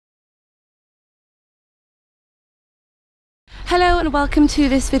Hello and welcome to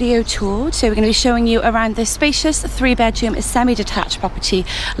this video tour. So we're going to be showing you around this spacious 3-bedroom semi-detached property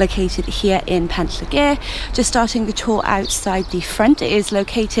located here in Pentllygir. Just starting the tour outside the front. It is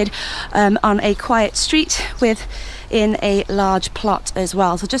located on a quiet street within a large plot as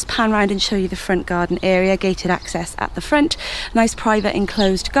well. So just pan around and show you the front garden area, gated access at the front, nice private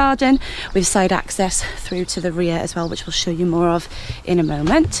enclosed garden with side access through to the rear as well, which we'll show you more of in a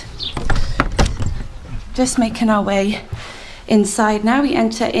moment. Just making our way inside now. We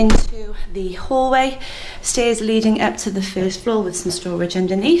enter into the hallway, stairs leading up to the first floor with some storage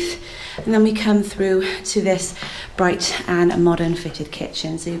underneath, and then we come through to this bright and modern fitted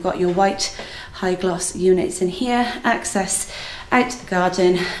kitchen. So you've got your white high gloss units in here, access out to the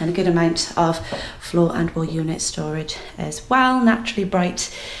garden, and a good amount of floor and wall unit storage as well. Naturally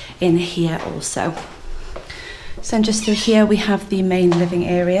bright in here also. So just through here we have the main living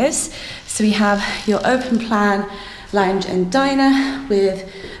areas. So we have your open plan lounge and diner with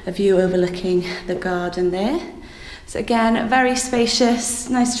a view overlooking the garden there. So again, very spacious,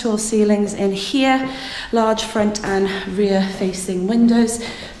 nice tall ceilings in here, large front and rear facing windows,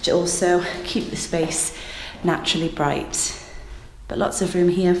 which also keep the space naturally bright. But lots of room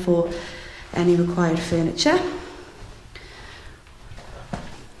here for any required furniture.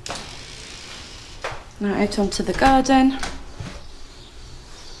 Now out onto the garden.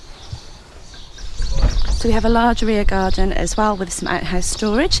 So we have a large rear garden as well with some outhouse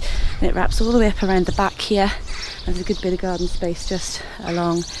storage, and it wraps all the way up around the back here. There's a good bit of garden space just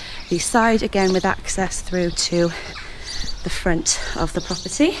along the side, again with access through to the front of the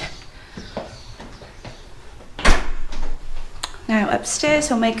property. Now upstairs,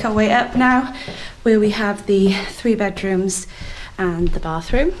 we'll make our way up now, where we have the 3 bedrooms and the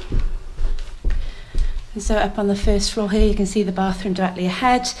bathroom. And so up on the first floor here, you can see the bathroom directly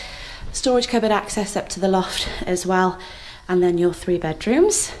ahead. Storage cupboard access up to the loft as well, and then your 3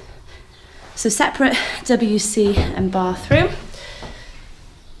 bedrooms. So separate WC and bathroom.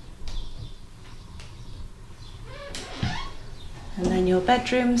 And then your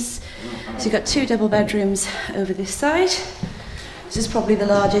bedrooms. So you've got 2 double bedrooms over this side. This is probably the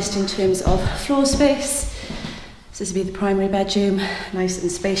largest in terms of floor space. So this would be the primary bedroom, nice and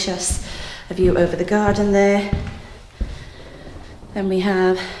spacious. A view over the garden there. Then we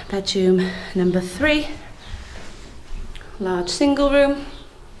have bedroom number 3, large single room,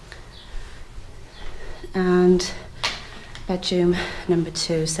 and bedroom number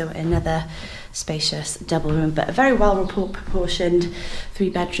 2, so another spacious double room, but a very well proportioned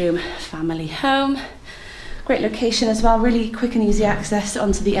 3-bedroom family home. Great location as well, really quick and easy access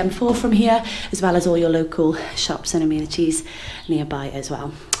onto the M4 from here, as well as all your local shops and amenities nearby as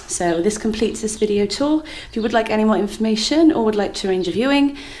well. So this completes this video tour. If you would like any more information or would like to arrange a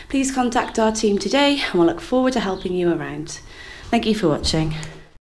viewing, please contact our team today and we'll look forward to helping you around. Thank you for watching.